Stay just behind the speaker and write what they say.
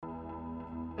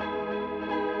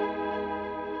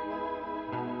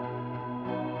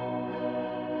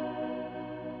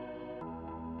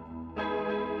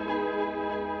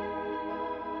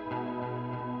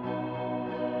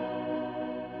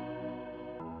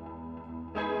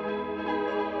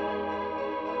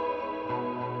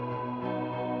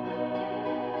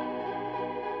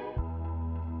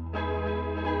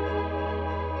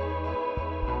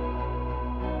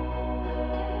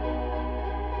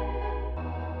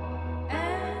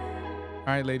All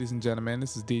right, ladies and gentlemen,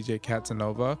 this is DJ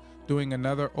Katsanova doing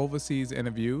another overseas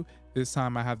interview. This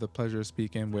time I have the pleasure of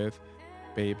speaking with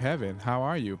Babeheaven. How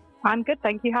are you? I'm good,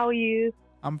 thank you. How are you?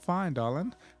 I'm fine,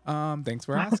 darling. Thanks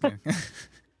for asking.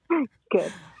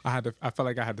 Good. I felt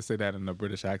like I had to say that in a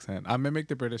British accent. I mimic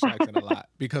the British accent a lot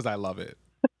because I love it.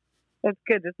 It's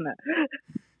good, isn't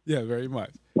Yeah, very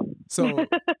much. So, it?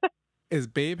 is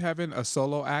Babeheaven a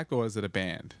solo act or is it a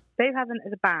band? Babeheaven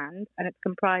is a band, and it's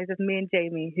comprised of me and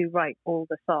Jamie, who write all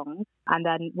the songs. And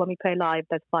then when we play live,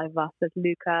 there's five of us. There's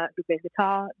Luca, who plays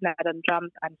guitar, Ned on drums,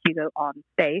 and Hugo on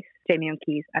bass, Jamie on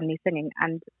keys, and me singing.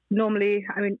 And normally,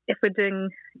 if we're doing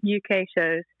UK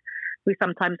shows, we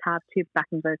sometimes have two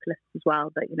backing vocalists as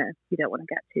well, but you don't want to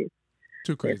get too.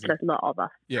 Too It's crazy. just a lot of us.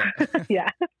 Yeah. Yeah.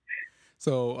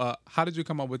 So, how did you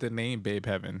come up with the name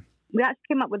Babeheaven? We actually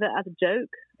came up with it as a joke.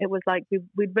 It was like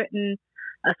we'd written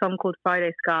a song called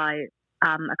Friday Sky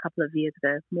a couple of years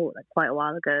ago, quite a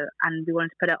while ago, and we wanted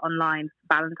to put it online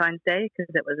for Valentine's Day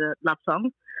because it was a love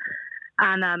song.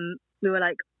 And we were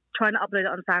like trying to upload it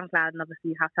on SoundCloud, and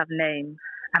obviously you have to have a name.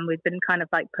 And we've been kind of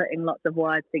like putting lots of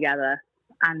words together,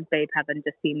 and Babeheaven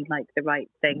just seemed like the right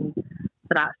thing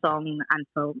for that song and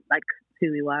for like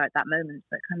who we were at that moment.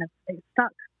 So it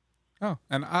stuck. Oh,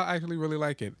 and I actually really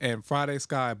like it. And Friday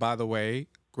Sky, by the way,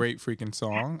 great freaking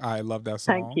song. I love that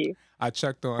Thank song. you. I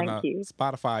checked on Thank you.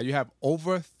 Spotify. You have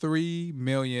over 3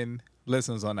 million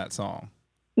listens on that song.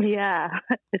 Yeah,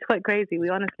 it's quite crazy. We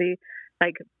honestly,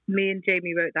 like, me and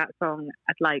Jamie wrote that song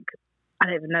at like, I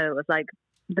don't even know, it was like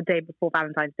the day before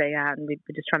Valentine's Day, and we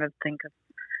were just trying to think of,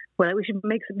 well, we should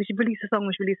release a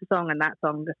song, and that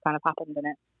song just kind of happened, and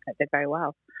it did very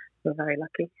well. We're very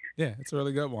lucky. Yeah, it's a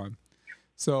really good one.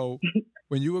 So,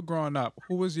 when you were growing up,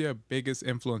 who was your biggest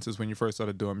influences when you first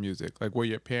started doing music? Like, were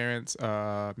your parents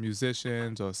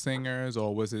musicians or singers,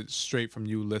 or was it straight from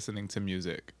you listening to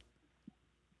music?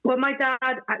 Well, my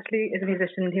dad actually is a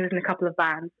musician. He was in a couple of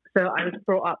bands. So I was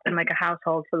brought up in like a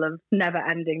household full of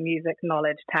never-ending music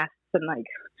knowledge tests and like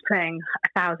playing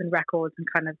 1,000 records and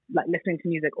kind of like listening to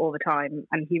music all the time.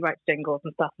 And he writes jingles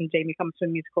and stuff. And Jamie comes from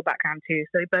a musical background too.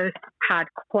 So we both had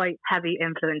quite heavy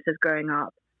influences growing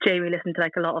up. Jamie listened to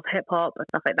like a lot of hip hop and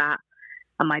stuff like that.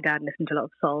 And my dad listened to a lot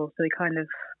of soul. So we kind of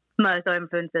merged our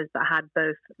influences, but had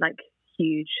both like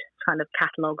huge kind of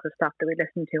catalogues of stuff that we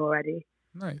listened to already.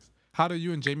 Nice. How do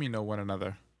you and Jamie know one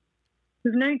another?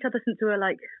 We've known each other since we were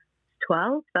like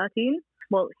 12, 13.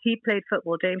 Well, he played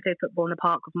football. Jamie played football in the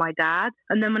park with my dad.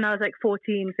 And then when I was like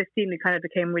 14, 15, we kind of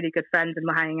became really good friends and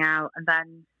were hanging out. And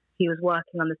then he was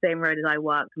working on the same road as I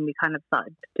worked, and we kind of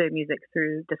started doing music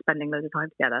through just spending loads of time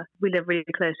together. We live really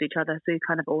close to each other, so we've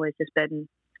kind of always just been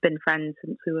friends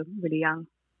since we were really young.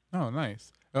 Oh,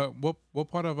 nice.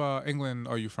 What part of England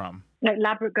are you from? Like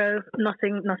Ladbroke Grove,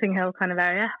 Notting Hill kind of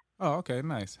area. Oh, okay,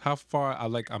 nice. How far?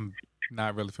 I'm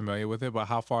not really familiar with it, but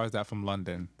how far is that from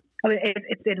London? I mean,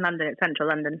 it's in London. It's central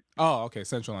London. Oh, okay,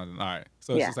 central London. All right,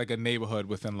 so it's Yeah. just like a neighborhood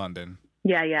within London.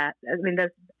 Yeah. I mean,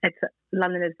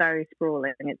 London is very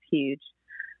sprawling. It's huge,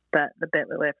 but the bit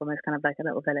that we're from is kind of like a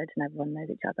little village, and everyone knows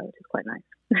each other, which is quite nice.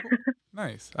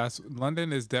 Nice.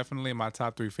 London is definitely my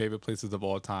top 3 favorite places of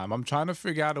all time. I'm trying to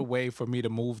figure out a way for me to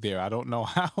move there. I don't know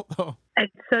how though.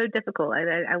 It's so difficult.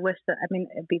 I wish that. I mean,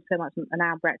 it'd be so much. And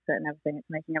now Brexit and everything, it's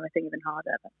making everything even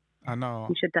harder. But I know.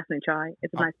 you should definitely try.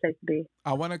 It's a nice place to be.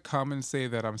 I want to come and say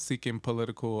that I'm seeking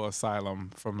political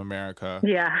asylum from America.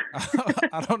 Yeah.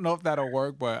 I don't know if that'll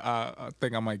work, but I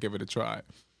think I might give it a try.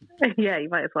 Yeah, you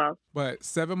might as well. But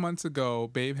 7 months ago,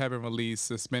 Babeheaven released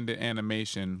Suspended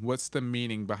Animation. What's the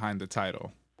meaning behind the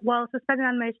title? Well, suspended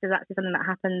animation is actually something that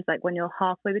happens like when you're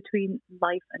halfway between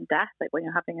life and death, like when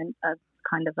you're having a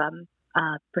kind of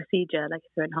procedure, like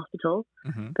if you're in hospital.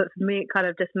 Mm-hmm. But for me, it kind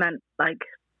of just meant like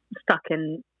stuck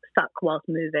whilst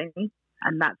moving,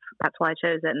 and that's why I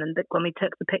chose it. And then when we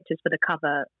took the pictures for the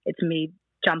cover, it's me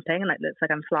jumping and like looks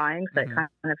like I'm flying, so Mm-hmm. it kind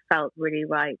of felt really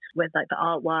right with like the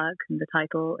artwork and the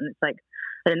title. And it's like,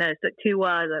 I don't know, it's like 2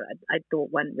 words I thought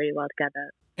went really well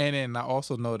together. And then I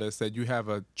also noticed that you have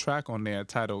a track on there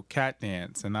titled Cat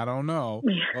Dance. And I don't know,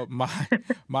 but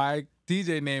my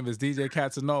DJ name is DJ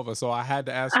Katsanova, so I had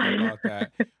to ask you about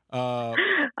that.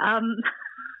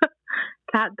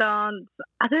 Cat dance.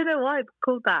 I don't know why it's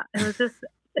called that. It was just,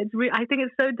 I think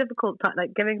it's so difficult,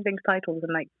 like giving things titles.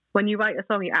 And like when you write a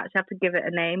song, you actually have to give it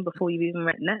a name before you've even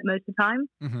written it most of the time.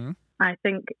 Mm-hmm. I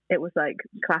think it was like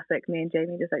classic. Me and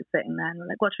Jamie just like sitting there and we're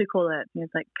like, what should we call it? And he was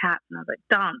like, cat. And I was like,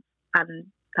 dance. And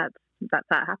that's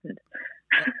how it happened.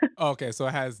 Okay, so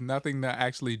it has nothing to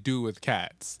actually do with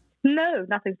cats. No,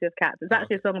 nothing to do with cats. It's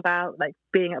actually a song about like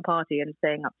being at a party and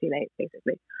staying up too late,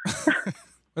 basically.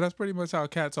 But that's pretty much how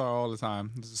cats are all the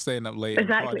time, just staying up late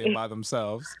Exactly. and partying by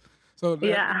themselves. So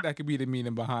Yeah, that could be the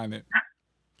meaning behind it.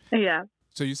 yeah.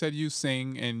 So you said you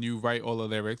sing and you write all the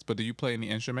lyrics, but do you play any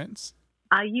instruments?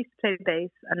 I used to play bass,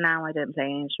 and now I don't play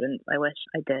any instruments. I wish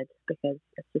I did because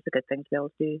it's just a good thing to be able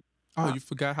to do. Oh, But you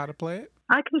forgot how to play it?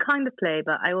 I can kind of play,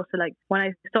 but I also like when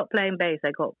I stopped playing bass,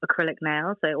 I got acrylic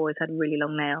nails, so I always had really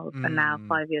long nails. And now, Mm.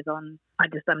 5 years on,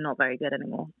 I'm not very good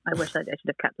anymore. I wish I should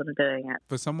have kept on doing it.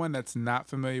 For someone that's not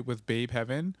familiar with Babe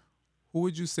Heaven, who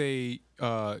would you say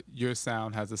your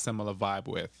sound has a similar vibe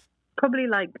with? Probably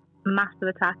like Massive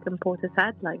Attack and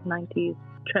Portishead, like 90s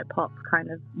trip hop kind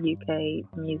of UK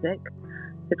music.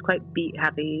 It's quite beat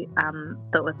heavy,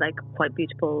 but with like quite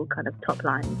beautiful kind of top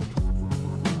lines.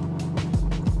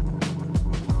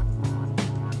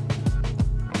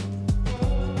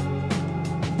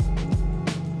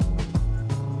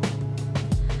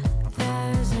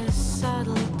 There's a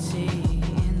subtlety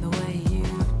in the way you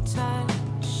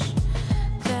touch.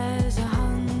 There's a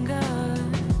hunger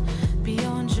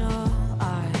beyond your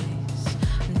eyes.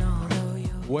 And although you're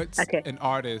What's Okay, an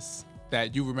artist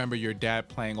that you remember your dad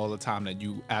playing all the time that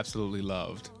you absolutely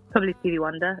loved? probably Stevie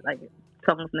Wonder, like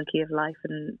songs in the key of life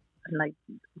and like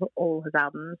all his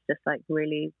albums just like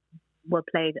really were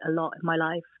played a lot in my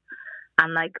life.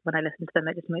 And like when I listen to them,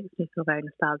 it just makes me feel very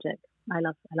nostalgic. I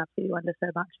love Stevie Wonder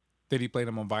so much. Did he play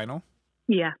them on vinyl?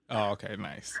 Yeah, Oh, okay,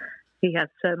 nice. he has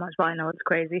so much vinyl, it's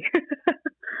crazy.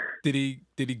 Did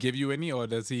he give you any, or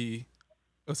does he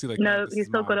like, no, No, this he's is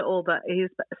still got mine? it all, but he's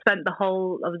spent the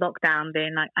whole of lockdown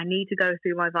being like, I need to go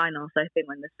through my vinyl. So I think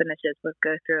when this finishes, we'll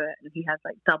go through it. And he has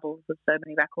like doubles of so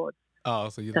many records. Oh,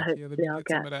 so you're So like, yeah, let hopefully me I'll get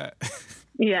some get. of that.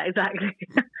 Yeah, exactly.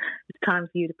 It's time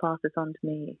for you to pass this on to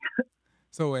me.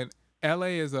 So in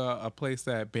LA is a place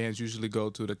that bands usually go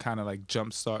to kind of like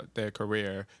jumpstart their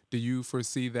career. Do you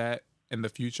foresee that in the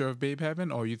future of Babe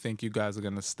Heaven, or you think you guys are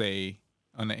gonna stay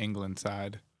on the England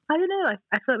side? I don't know.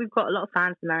 I feel like we've got a lot of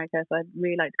fans in America, so I'd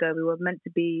really like to go. We were meant to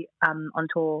be on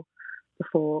tour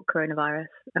before coronavirus,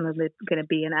 and we were going to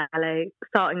be in LA,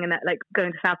 starting in like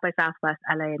going to South by Southwest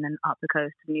LA, and then up the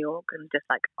coast to New York, and just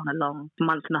like on a long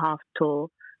month and a half tour.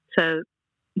 So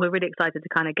we're really excited to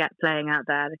kind of get playing out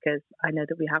there because I know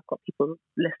that we have got people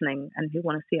listening and who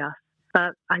want to see us.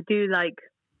 But I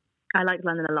like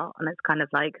London a lot, and it's kind of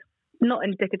like not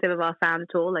indicative of our sound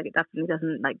at all. Like it definitely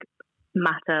doesn't like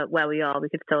matter where we are. We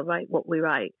could still write what we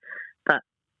write, but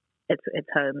it's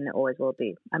home and it always will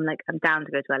be. I'm down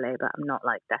to go to LA, but I'm not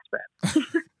like desperate.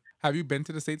 Have you been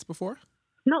to the States before?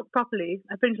 Not properly.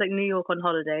 I've been to like New York on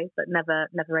holiday, but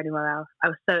never anywhere else. I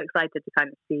was so excited to kind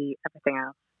of see everything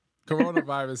else.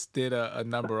 Coronavirus did a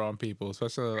number on people,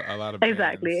 especially a lot of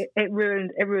Exactly. bands.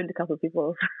 It ruined a couple of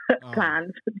people's Oh,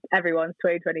 plans, everyone's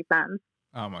 2020 plans.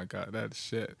 oh my God, that's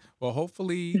shit. Well,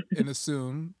 hopefully in the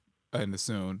soon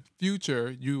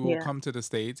future, you will Yeah. come to the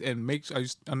States and make sure.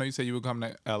 I know you said you would come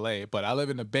to LA, but I live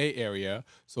in the Bay Area,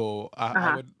 so I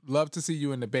Uh-huh. would love to see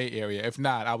you in the Bay Area. If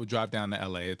not, I would drive down to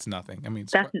LA. It's nothing. I mean,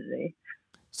 Definitely.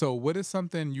 so what is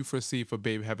something you foresee for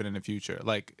Babe Heaven in the future?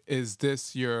 Like, is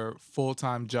this your full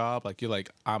time job? Like, you're like,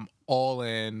 I'm all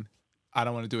in. I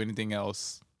don't want to do anything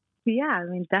else. Yeah, I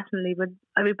mean, definitely.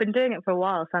 We've been doing it for a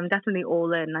while, so I'm definitely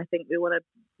all in. I think we want to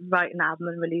write an album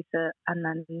and release it, and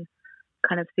then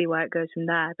kind of see where it goes from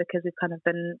there. Because we've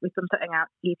been putting out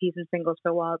EPs and singles for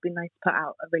a while. It'd be nice to put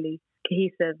out a really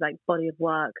cohesive like body of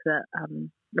work that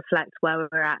reflects where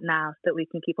we're at now, so that we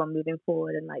can keep on moving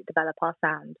forward and like develop our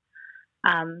sound.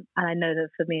 And I know that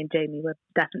for me and Jamie, we're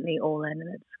definitely all in,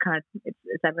 and it's kind of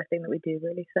it's everything that we do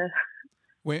really. So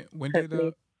When when did uh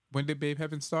hopefully, when did Babe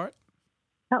Heaven start?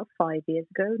 about 5 years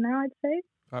ago now, I'd say.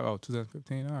 Oh,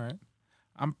 2015. All right.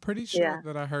 I'm pretty sure Yeah.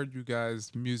 that I heard you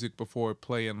guys' music before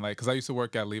playing, like, because I used to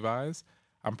work at Levi's.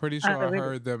 I'm pretty Oh, sure I really?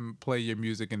 heard them play your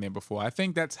music in there before. I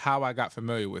think that's how I got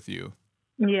familiar with you.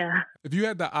 Yeah. If you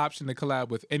had the option to collab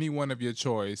with any one of your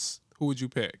choice, who would you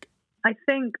pick? I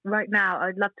think right now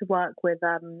I'd love to work with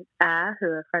Air, who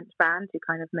are a French band who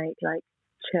kind of make like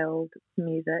chilled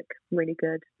music, really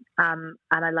good. And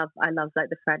I love like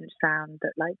the French sound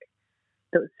that like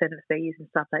those synths they use and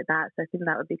stuff like that. So I think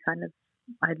that would be kind of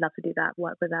I'd love to do that,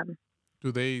 work with them.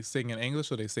 Do they sing in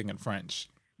English or they sing in French?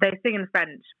 They sing in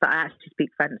French, but I actually speak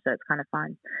French, so it's kind of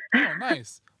fine. Oh,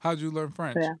 nice. How'd you learn So,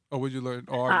 French? yeah, Or would you learn,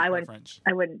 or are you I part went, French?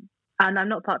 I went, and I'm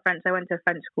not part French. I went to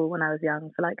French school when I was young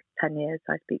for like 10 years,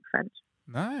 so I speak French.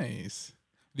 Nice.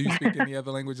 Do you speak any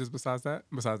other languages besides that?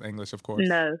 Besides English, of course.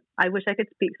 No, I wish I could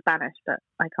speak Spanish, but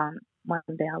I can't. One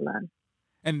day I'll learn.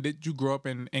 And did you grow up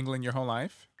in England your whole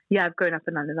life? Yeah, I've grown up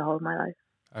in London the whole of my life.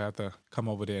 I have to come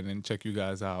over there and check you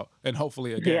guys out. And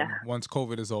hopefully, Yeah, again, once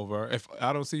COVID is over, if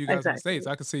I don't see you guys in the States,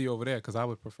 exactly. I could see you over there because I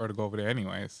would prefer to go over there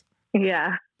anyways.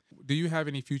 Yeah. do you have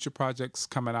any future projects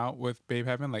coming out with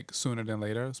Babeheaven, like sooner than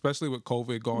later? Especially with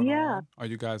COVID going Yeah. on. Are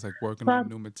you guys like working Well, on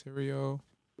new material?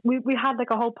 we had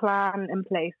like a whole plan in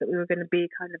place that we were going to be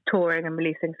kind of touring and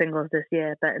releasing singles this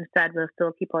year, but instead we'll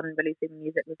still keep on releasing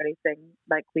music. We're releasing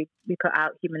like we put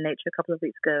out Human Nature a couple of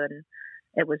weeks ago, and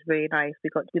it was really nice.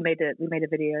 We made a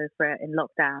video for it in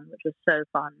lockdown, which was so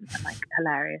fun and like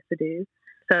hilarious to do.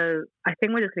 So I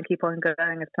think we're just going to keep on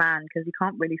going as planned because you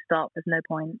can't really stop. There's no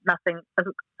point. Nothing.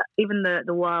 Even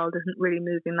the world isn't really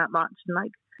moving that much, and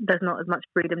like there's not as much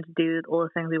freedom to do all the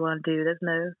things we want to do. There's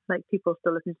no like people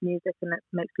still listen to music, and it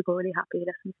makes people really happy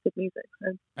listening to good music.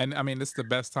 So And I mean, this is the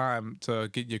best time to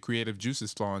get your creative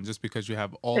juices flowing just because you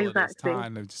have all of this exactly,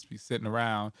 time to just be sitting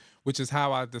around, which is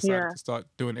how I decided yeah, to start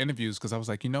doing interviews because I was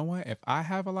like, you know what? If I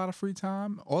have a lot of free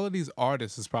time, all of these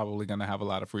artists is probably going to have a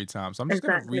lot of free time. So I'm just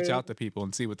going to reach exactly. out to people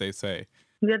and see what they say.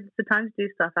 Yeah, the time to do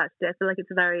stuff. Actually, I feel like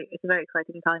it's a very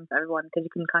exciting time for everyone because you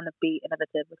can kind of be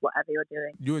innovative with whatever you're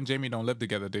doing. You and Jamie don't live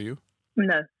together, do you?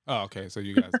 No, Oh, okay. So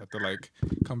you guys have to like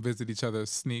come visit each other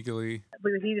sneakily.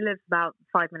 he lives about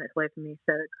 5 minutes away from me,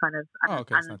 so it's kind of Oh,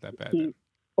 okay. It's and not that bad then. he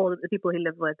all of the people he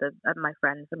lives with are my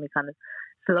friends, and we kind of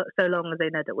so long as they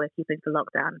know that we're keeping the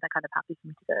lockdown, they're kind of happy for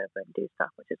me to go over and do stuff,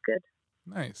 which is good.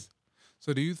 Nice.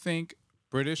 So do you think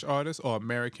British artists or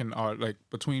American art, like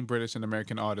between British and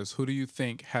American artists, who do you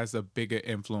think has a bigger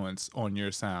influence on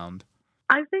your sound?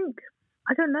 I think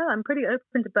I don't know. I'm pretty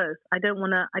open to both. I don't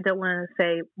wanna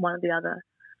say one or the other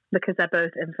because they're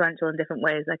both influential in different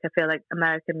ways. Like I feel like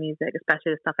American music,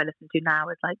 especially the stuff I listen to now,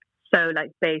 is like so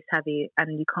like bass heavy,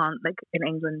 and you can't like in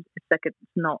England.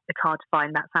 It's hard to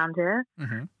find that sound here.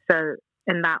 Hmm. So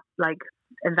in that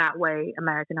way,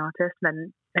 American artists.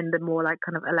 Then in the more like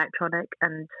kind of electronic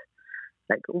and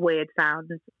like weird sounds,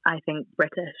 I think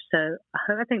British. So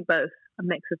I think both, a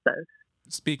mix of both.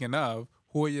 Speaking of,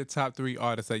 who are your top three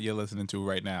artists that you're listening to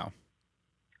right now?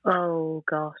 Oh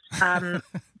gosh,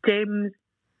 James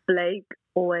Blake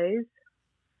always.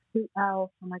 Who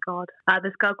else? Oh my god,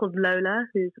 this girl called Lola,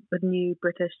 who's a new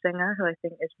British singer who I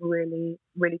think is really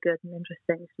really good and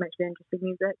interesting. She makes really interesting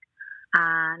music,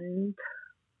 and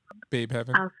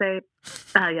Babeheaven. I'll say,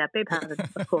 yeah, Babeheaven,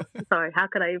 of course. Sorry, how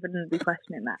could I even be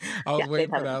questioning that? I was Yeah, waiting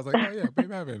for that. I Babeheaven. was like, oh yeah,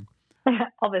 Babeheaven.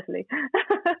 Obviously.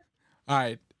 All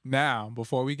right. Now,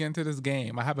 before we get into this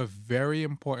game, I have a very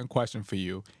important question for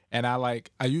you. And I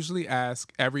usually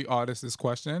ask every artist this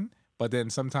question, but then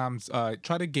sometimes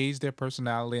try to gauge their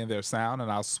personality and their sound,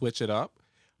 and I'll switch it up.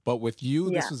 But with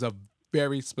you, this Yeah. was a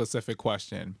very specific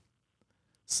question.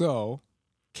 So,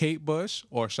 Kate Bush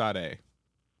or Sade?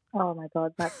 Oh my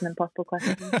god, that's an impossible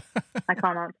question. I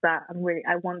can't answer that.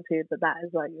 I want to, but that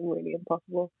is like really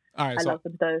impossible. All right. I So, love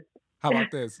them both. how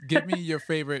about this? Give me your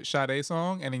favorite Sade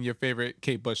song and then your favorite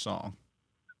Kate Bush song.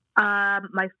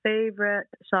 My favorite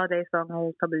Sade song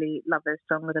is probably "Love Is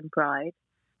Stronger Than Pride,"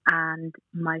 and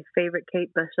my favorite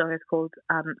Kate Bush song is called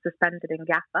 "Suspended in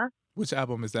Gaffer." Which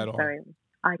album is that on? Sorry,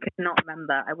 I cannot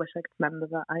remember. I wish I could remember,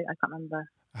 but I can't remember.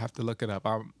 I have to look it up.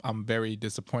 I'm very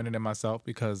disappointed in myself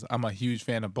because I'm a huge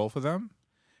fan of both of them.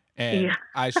 And Yeah,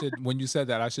 I should, when you said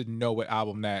that, I should know what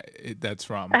album that's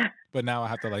from. But now I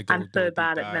have to like go I'm do a so deep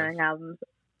bad at dive. knowing albums.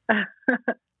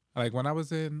 Like when I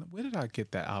was in, where did I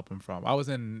get that album from? I was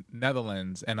in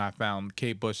Netherlands and I found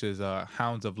Kate Bush's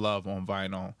Hounds of Love on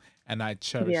vinyl, and I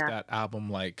cherished Yeah, that album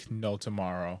like no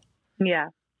tomorrow. yeah,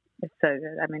 it's so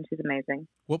good. I mean, she's amazing.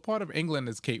 What part of England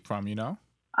is Kate from? You know?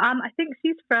 I think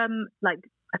she's from like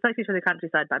I thought she's from the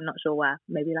countryside, but I'm not sure where.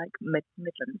 Maybe like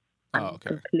Midlands. Oh, I'm okay.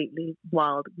 completely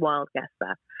wild guess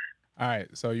there. All right.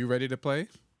 So you ready to play?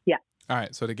 Yeah. All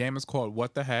right. So the game is called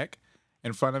What the Heck.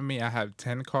 In front of me, I have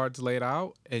 10 cards laid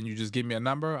out, and you just give me a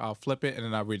number. I'll flip it, and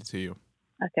then I'll read it to you.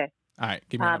 Okay. All right.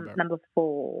 Give me a number. Number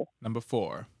 4. Number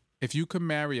 4. If you could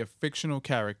marry a fictional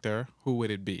character, who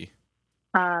would it be?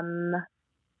 Lord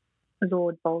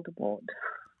Voldemort.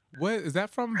 What is that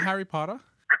from Harry Potter?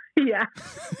 Yeah.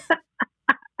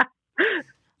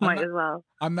 Might not- as well.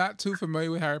 I'm not too familiar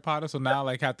with Harry Potter, so now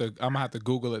I'm gonna have to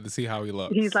Google it to see how he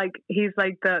looks. He's like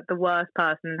the worst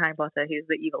person in Harry Potter. He's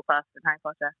the evil person in Harry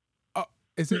Potter. Oh,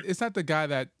 is it? It's not the guy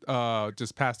that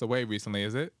just passed away recently,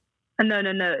 is it? No.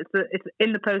 It's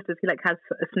in the posters. He like has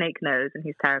a snake nose and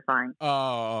he's terrifying.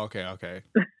 Oh, okay. All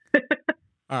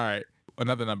right.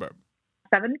 Another number.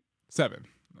 7. 7.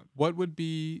 What would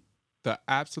be the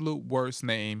absolute worst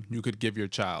name you could give your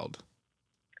child?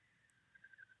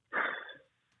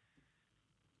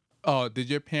 Oh, did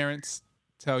your parents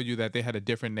tell you that they had a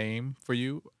different name for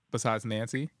you besides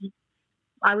Nancy? If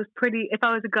I was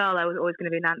a girl, I was always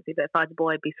going to be Nancy, but if I was a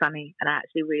boy, I'd be Sunny, and I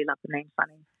actually really love the name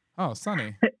Sunny. Oh,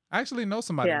 Sunny. I actually know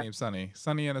somebody Yeah. named Sunny.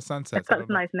 Sunny and the Sunsets. It's such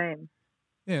a nice name.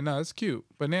 Yeah, no, it's cute.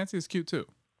 But Nancy is cute too.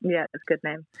 Yeah, it's a good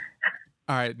name.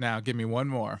 All right, now give me one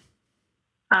more.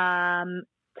 10.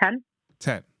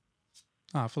 10.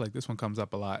 Oh, I feel like this one comes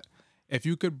up a lot. If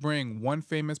you could bring one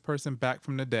famous person back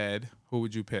from the dead, who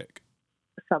would you pick?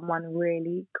 Someone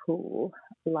really cool,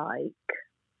 like,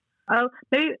 oh,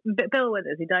 maybe Bill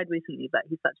Withers. He died recently, but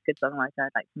he's such a good songwriter. I'd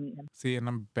like to meet him. See, and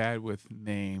I'm bad with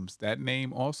names. That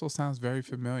name also sounds very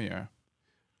familiar.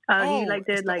 He Oh, like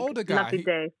it's did the like older guy. Lovely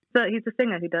Day. So he's the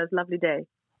singer who does Lovely Day.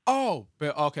 Oh,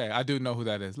 but okay, I do know who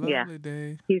that is. Yeah. Lovely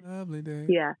Day, He's- Lovely Day.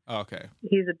 Yeah, Okay.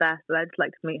 he's the best. But I'd just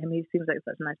like to meet him. He seems like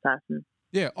such a nice person.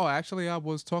 Yeah. Oh, actually, I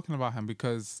was talking about him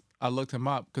because I looked him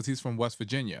up because he's from West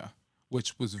Virginia,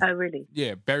 which was Oh, really?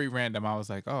 yeah, very random. I was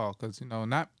like, oh, because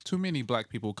not too many black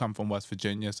people come from West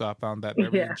Virginia, so I found that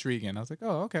very Yeah. intriguing. I was like,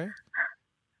 oh, okay.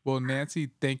 Well, Nancy,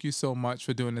 thank you so much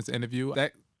for doing this interview.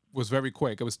 That was very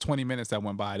quick. It was 20 minutes that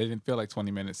went by. It didn't feel like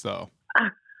 20 minutes, so.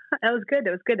 It was good.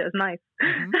 It was good. It was nice.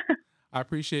 Mhm. I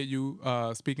appreciate you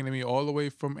speaking to me all the way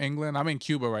from England. I'm in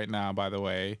Cuba right now, by the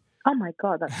way. Oh my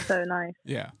God, that's so nice.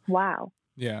 Yeah, Wow.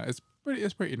 yeah, it's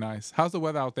pretty nice. How's the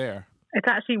weather out there? It's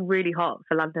actually really hot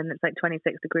for London. It's like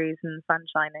 26 degrees and the sun's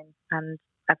shining, and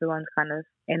everyone's kind of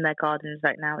in their gardens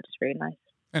right now, which is really nice.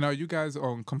 And are you guys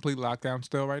on complete lockdown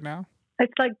still right now?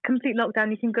 It's like complete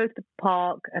lockdown. You can go to the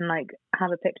park and like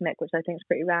have a picnic, which I think is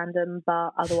pretty random,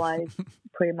 but otherwise,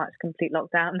 pretty much complete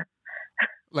lockdown.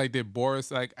 Like, did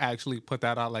Boris like actually put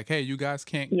that out? Like, hey, you guys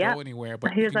can't Yep. go anywhere,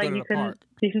 but He you was can like, go to you the can park.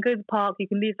 go to the park, you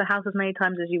can leave the house as many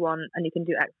times as you want, and you can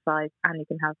do exercise, and you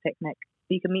can have a picnic.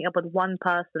 You can meet up with one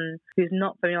person who's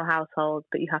not from your household,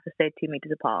 but you have to stay 2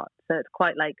 meters apart. So it's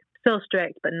quite like still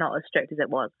strict, but not as strict as it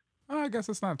was. Oh, I guess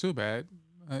it's not too bad.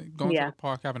 Going to Yeah. the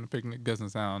park having a picnic doesn't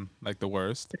sound like the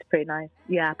worst. It's pretty nice.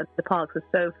 Yeah, but the parks are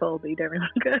so full that you don't really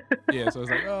want to go. Yeah, so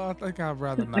it's like, oh, I think I'd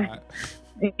rather not.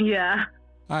 Yeah.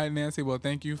 All right, Nancy. Well,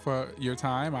 thank you for your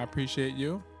time. I appreciate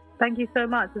you. Thank you so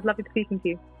much. It was lovely speaking to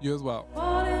you. You as well.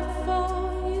 Falling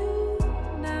for you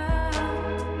now,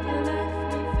 you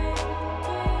left me thinking.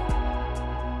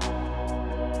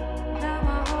 Now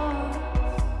my heart's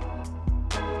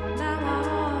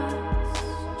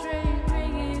straight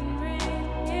ringing.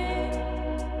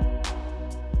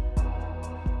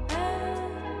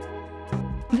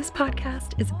 This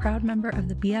podcast is a proud member of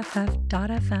the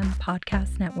BFF.FM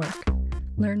podcast network.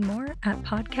 Learn more at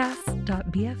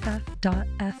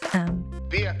podcast.bff.fm.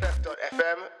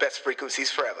 BFF.FM, best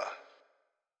frequencies forever.